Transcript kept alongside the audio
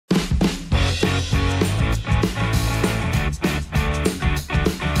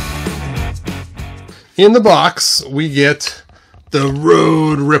in the box, we get the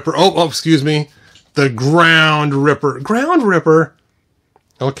Road Ripper. Oh, excuse me. The Ground Ripper. Ground Ripper?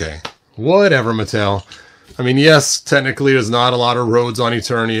 Okay. Whatever, Mattel. I mean, yes, technically there's not a lot of roads on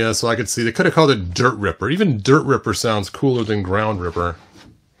Eternia, so I could see they could have called it Dirt Ripper. Even Dirt Ripper sounds cooler than Ground Ripper.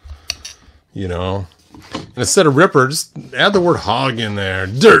 You know? And instead of Ripper, just add the word Hog in there.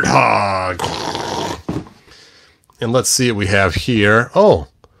 Dirt Hog! And let's see what we have here. Oh!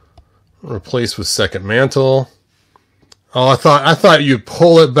 Replace with Second Mantle. Oh, I thought you'd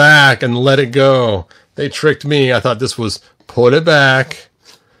pull it back and let it go. They tricked me. I thought this was put it back,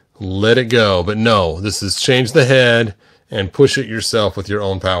 let it go. But no, this is change the head and push it yourself with your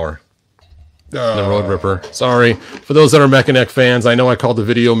own power. The Road Ripper. Sorry. For those that are Mechanic fans, I know I called the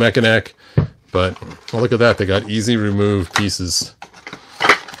video Mechanic, but well, look at that. They got easy remove pieces.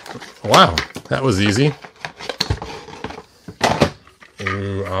 Wow, that was easy.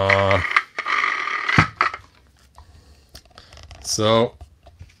 Ooh, So,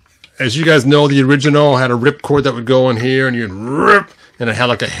 as you guys know, the original had a rip cord that would go in here, and you'd rip, and it had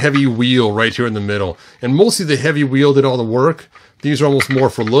like a heavy wheel right here in the middle. And mostly the heavy wheel did all the work. These are almost more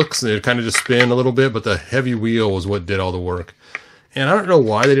for looks, and they kind of just spin a little bit, but the heavy wheel was what did all the work. And I don't know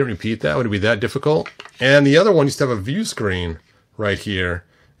why they didn't repeat that. Would it be that difficult? And the other one used to have a view screen right here,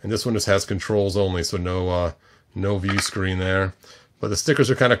 and this one just has controls only, so no view screen there. But the stickers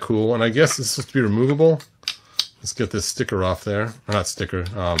are kind of cool, and I guess this is supposed to be removable. Let's get this sticker off there. Or not sticker,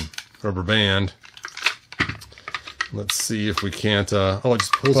 rubber band. Let's see if we can't... oh, it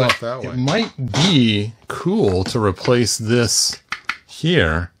just pulls off that way. It might be cool to replace this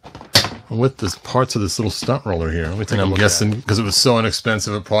here with the parts of this little stunt roller here. Let me take a look. I'm guessing because it was so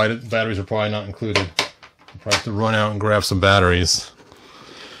inexpensive, batteries are probably not included. I'll probably have to run out and grab some batteries.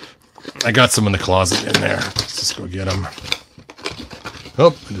 I got some in the closet in there. Let's just go get them.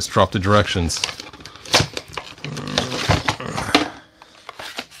 Oh, I just dropped the directions.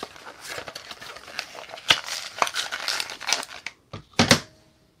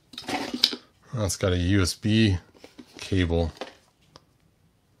 Oh, it's got a USB cable.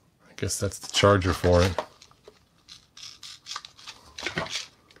 I guess that's the charger for it.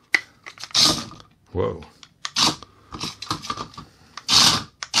 Whoa.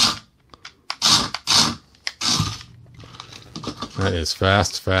 That is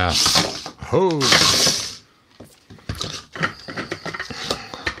fast. Oh!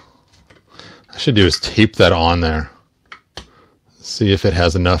 I should do is tape that on there. See if it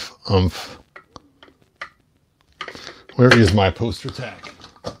has enough oomph. Where is my poster tag?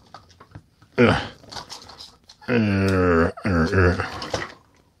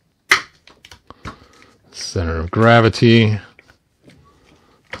 Center of gravity.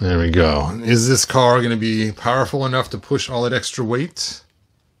 There we go. Is this car going to be powerful enough to push all that extra weight?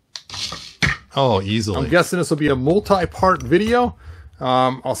 Oh, easily. I'm guessing this will be a multi-part video.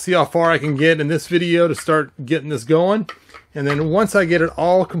 I'll see how far I can get in this video to start getting this going. And then once I get it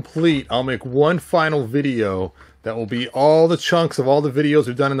all complete, I'll make one final video that will be all the chunks of all the videos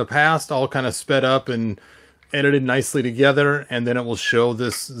we've done in the past, all kind of sped up and edited nicely together. And then it will show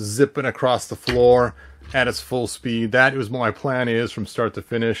this zipping across the floor at its full speed. That is what my plan is from start to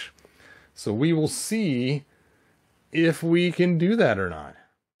finish. So we will see if we can do that or not.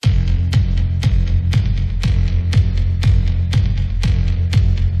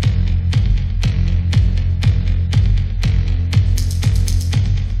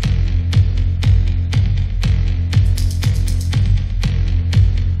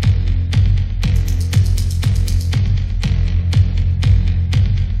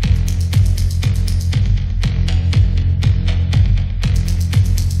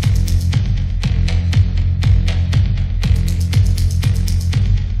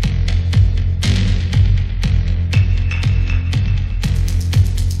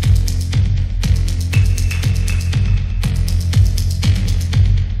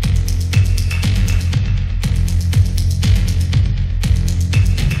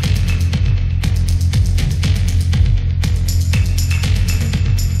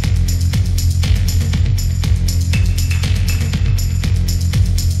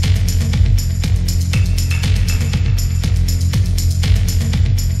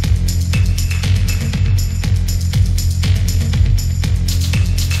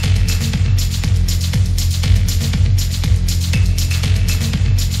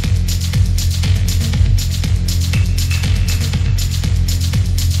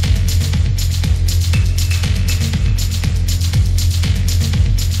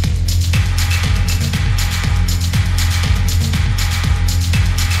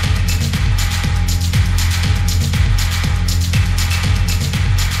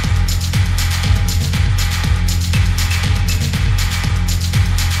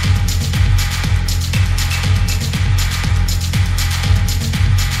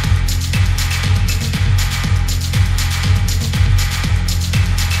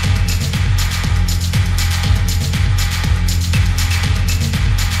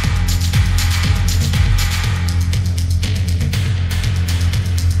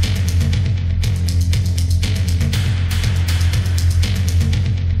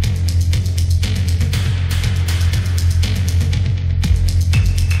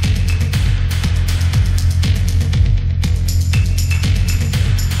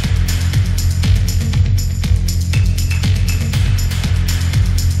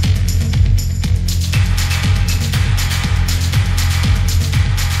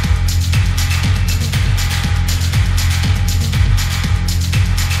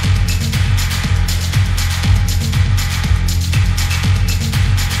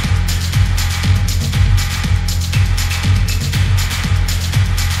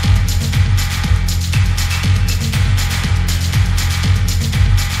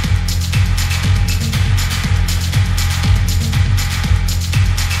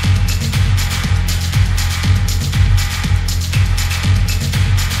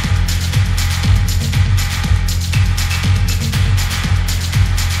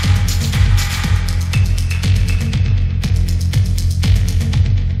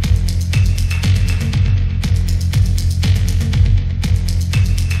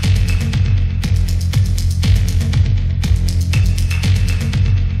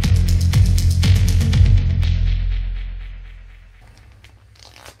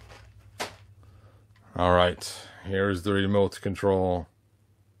 All right, here's the remote control.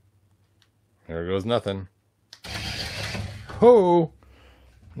 There goes nothing. Oh,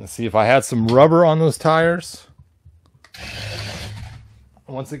 let's see if I had some rubber on those tires.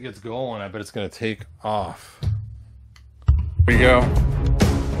 Once it gets going, I bet it's going to take off. Here we go.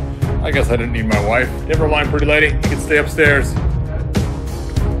 I guess I didn't need my wife. Never mind, pretty lady. You can stay upstairs.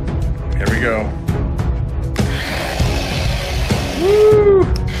 Here we go. Woo!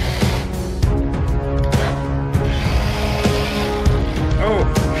 Oh!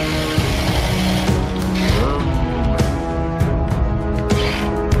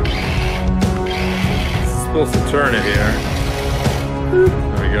 It's supposed to turn it here.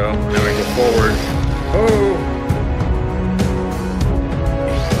 There we go. Now we go forward. Oh!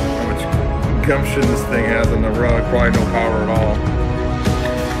 How much gumption this thing has on the rug. Probably no power at all.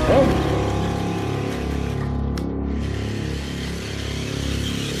 Oh!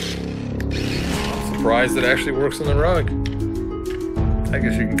 I'm surprised it actually works on the rug. I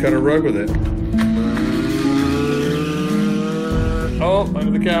guess you can cut a rug with it. Oh,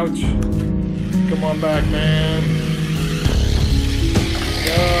 under the couch. Come on back, man.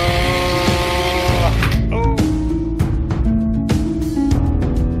 Oh.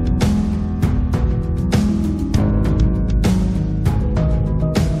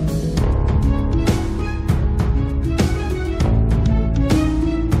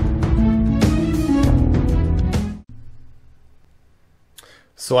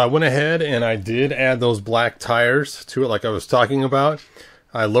 So I went ahead and I did add those black tires to it like I was talking about.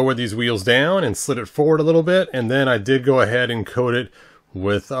 I lowered these wheels down and slid it forward a little bit, and then I did go ahead and coat it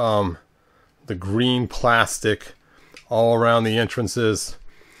with the green plastic all around the entrances.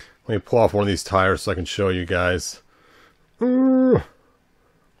 Let me pull off one of these tires so I can show you guys. Hopefully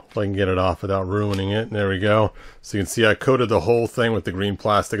I can get it off without ruining it. There we go. So you can see I coated the whole thing with the green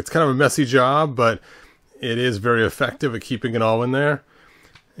plastic. It's kind of a messy job, but it is very effective at keeping it all in there.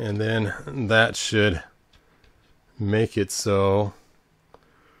 And then that should make it so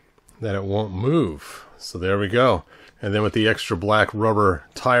that it won't move. So there we go. And then with the extra black rubber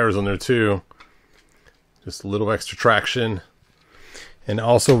tires on there too, just a little extra traction, and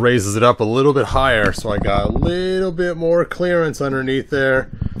also raises it up a little bit higher, so I got a little bit more clearance underneath there.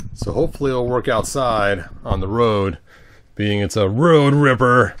 So hopefully it'll work outside on the road, being it's a road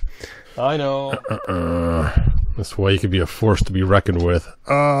ripper. I know. This way you could be a force to be reckoned with.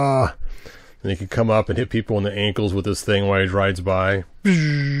 And he can come up and hit people in the ankles with this thing while he rides by.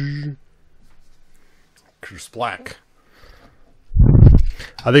 Splack.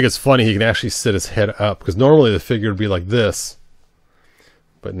 I think it's funny he can actually sit his head up, because normally the figure would be like this,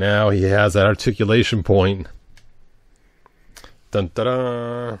 but now he has that articulation point. Dun da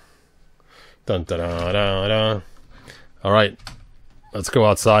da, dun da da da da. All right, let's go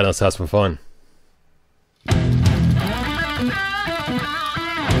outside. Let's have some fun.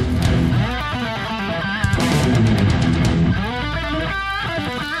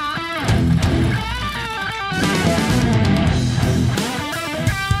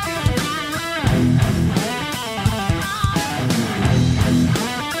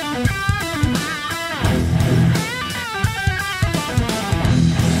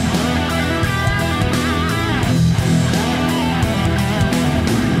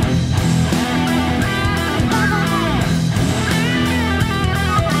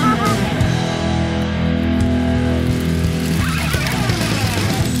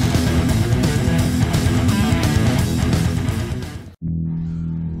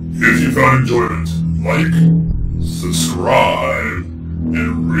 If you found enjoyment, like, subscribe.